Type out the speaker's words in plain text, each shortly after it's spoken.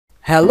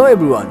Hello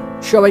everyone,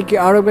 সবাইকে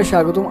আরও একবার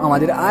স্বাগতম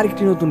আমাদের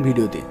আরেকটি নতুন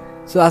ভিডিওতে।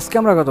 সো আজকে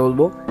আমরা কথা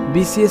বলবো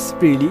বিসিএস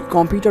প্রিলি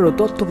কম্পিউটার ও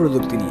তথ্য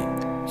প্রযুক্তি নিয়ে।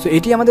 সো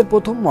এটি আমাদের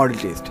প্রথম মডেল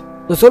টেস্ট।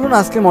 তো চলুন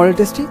আজকে মডেল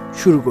টেস্টটি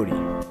শুরু করি।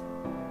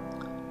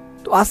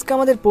 তো আজকে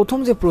আমাদের প্রথম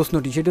যে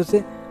প্রশ্নটি সেটা হচ্ছে,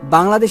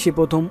 বাংলাদেশে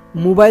প্রথম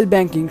মোবাইল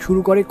ব্যাংকিং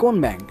শুরু করে কোন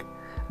ব্যাংক?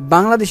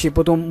 বাংলাদেশে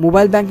প্রথম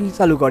মোবাইল ব্যাংকিং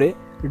চালু করে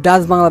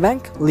ডাচ বাংলা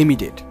ব্যাংক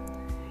লিমিটেড।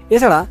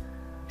 এছাড়া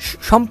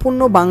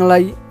সম্পূর্ণ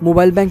বাংলায়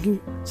মোবাইল ব্যাংকিং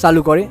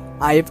চালু করে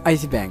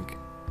আইএফআইসি ব্যাংক।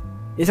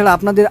 এছাড়া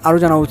আপনাদের আরও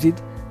জানা উচিত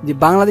যে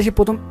বাংলাদেশে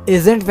প্রথম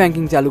এজেন্ট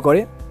ব্যাংকিং চালু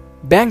করে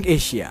ব্যাংক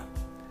এশিয়া,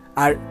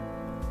 আর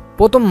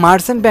প্রথম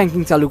মার্চেন্ট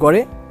ব্যাংকিং চালু করে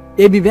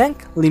AB bank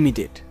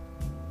limited.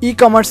 E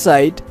commerce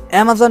site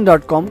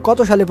Amazon.com কত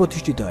সালে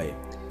প্রতিষ্ঠিত হয়?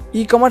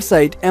 ই কমার্স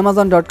সাইট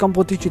Amazon.com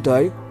প্রতিষ্ঠিত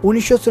হয়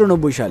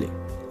 1994 সালে,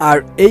 আর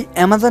এই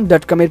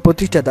Amazon.com এর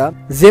প্রতিষ্ঠাতা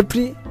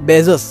জেফ্রি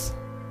বেজোস।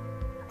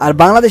 আর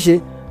বাংলাদেশে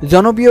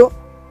জনপ্রিয়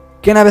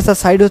কেনাবেচার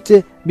সাইট হচ্ছে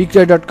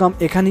বিক্রয়.com,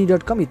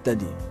 এখানেই.com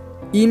ইত্যাদি।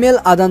 ইমেল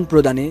আদান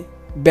প্রদানে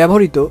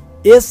ব্যবহৃত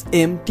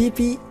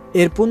এসএমটিপি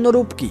এর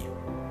পূর্ণরূপ কি?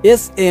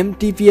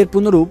 এসএমটিপি এর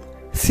পূর্ণরূপ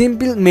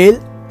simple mail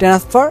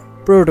transfer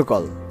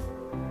protocol.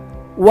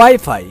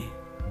 Wifi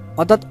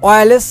অর্থাৎ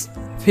ওয়্যারলেস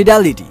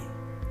ফিডেলিটি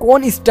কোন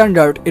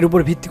স্ট্যান্ডার্ড এর উপর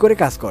ভিত্তি করে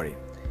কাজ করে?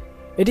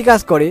 এটি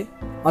কাজ করে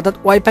অর্থাৎ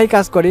ওয়াইফাই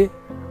কাজ করে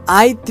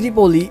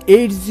IEEE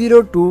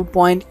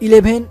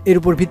 802.11 এর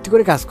উপর ভিত্তি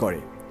করে কাজ করে,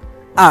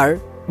 আর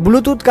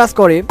ব্লুটুথ কাজ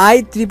করে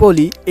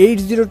IEEE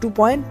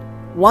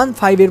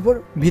 802.15 এর উপর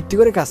ভিত্তি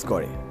করে কাজ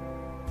করে।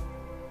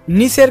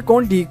 নিচের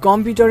কোনটি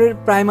কম্পিউটারের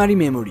প্রাইমারি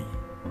মেমোরি?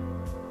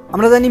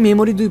 আমরা জানি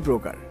মেমোরি দুই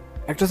প্রকার,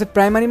 একটা হচ্ছে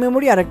প্রাইমারি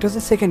মেমোরি আর একটা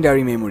হচ্ছে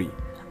সেকেন্ডারি মেমোরি।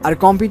 আর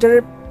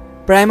কম্পিউটারের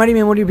প্রাইমারি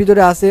মেমোরির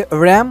ভিতরে আছে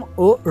র্যাম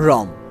ও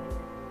রম।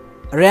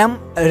 র্যাম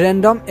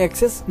র্যান্ডম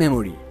অ্যাক্সেস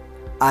মেমোরি,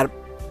 আর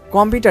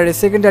কম্পিউটারের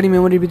সেকেন্ডারি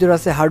মেমোরির ভিতরে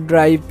আছে hard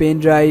drive, pen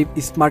drive,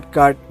 smart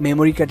card,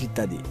 memory card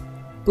ইত্যাদি।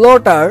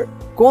 প্লটার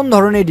কোন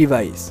ধরনের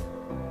ডিভাইস?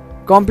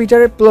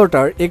 কম্পিউটারের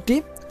প্লটার একটি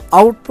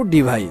আউটপুট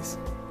ডিভাইস।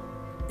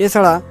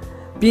 এছাড়া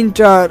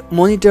প্রিন্টার,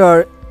 মনিটর,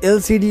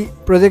 এলসিডি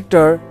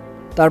প্রজেক্টর,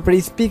 তারপরে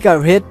স্পিকার,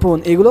 হেডফোন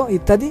এগুলো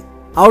ইত্যাদি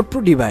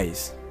আউটপুট ডিভাইস।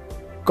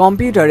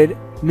 কম্পিউটারের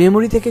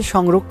মেমোরি থেকে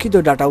সংরক্ষিত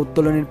ডাটা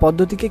উত্তোলনের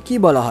পদ্ধতিকে কি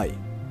বলা হয়?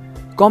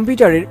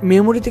 কম্পিউটারের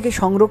মেমোরি থেকে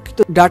সংরক্ষিত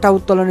ডাটা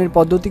উত্তোলনের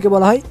পদ্ধতিকে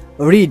বলা হয়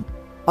রিড।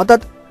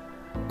 অর্থাৎ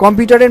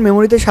কম্পিউটারের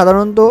মেমোরিতে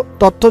সাধারণত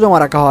তথ্য জমা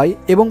রাখা হয়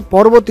এবং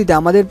পরবর্তীতে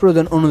আমাদের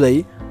প্রয়োজন অনুযায়ী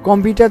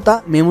কম্পিউটার তা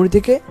মেমোরি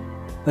থেকে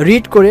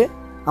রিড করে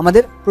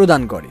আমাদের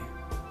প্রদান করে।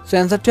 সো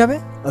অ্যান্সারটি হবে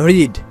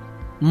রিড।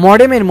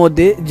 মডেমের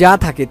মধ্যে যা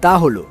থাকে তা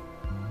হলো,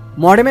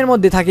 মডেমের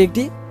মধ্যে থাকে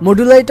একটি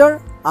মডুলেটর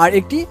আর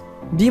একটি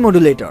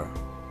ডিমডুলেটর।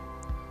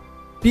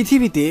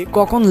 পৃথিবীতে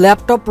কখন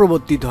ল্যাপটপ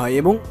প্রবর্তিত হয়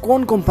এবং কোন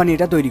কোম্পানি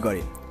এটা তৈরি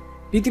করে?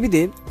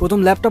 পৃথিবীতে প্রথম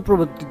ল্যাপটপ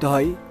প্রবর্তিত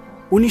হয়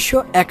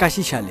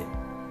 1981 সালে,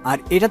 আর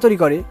এটা তৈরি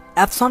করে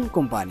Epsom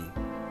company.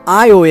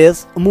 iOS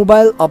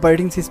mobile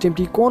operating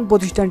সিস্টেমটি কোন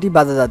প্রতিষ্ঠানটি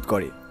বাজারজাত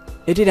করে?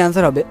 এটির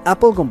অ্যান্সার হবে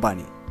অ্যাপল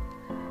কোম্পানি।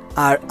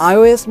 আর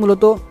iOS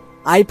মূলত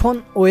আইফোন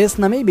ওএস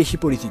নামেই বেশি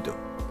পরিচিত।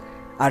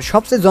 আর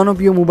সবচেয়ে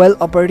জনপ্রিয় মোবাইল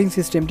অপারেটিং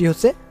সিস্টেমটি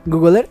হচ্ছে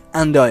গুগলের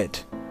অ্যান্ড্রয়েড।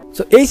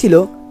 সো এই ছিল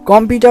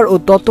কম্পিউটার ও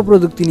তথ্য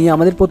প্রযুক্তি নিয়ে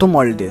আমাদের প্রথম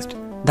মডেল টেস্ট।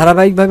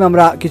 ধারাবাহিকভাবে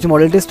আমরা কিছু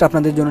মডেল টেস্ট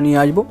আপনাদের জন্য নিয়ে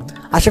আসবো।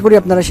 আশা করি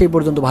আপনারা সেই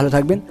পর্যন্ত ভালো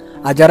থাকবেন।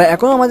 আর যারা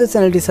এখনও আমাদের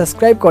চ্যানেলটি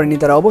সাবস্ক্রাইব করেনি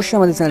তারা অবশ্যই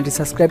আমাদের চ্যানেলটি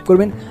সাবস্ক্রাইব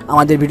করবেন,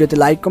 আমাদের ভিডিওতে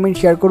লাইক, কমেন্ট,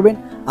 শেয়ার করবেন,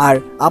 আর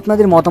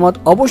আপনাদের মতামত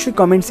অবশ্যই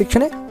কমেন্ট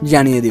সেকশনে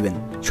জানিয়ে দিবেন।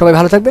 সবাই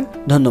ভালো থাকবেন,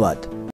 ধন্যবাদ।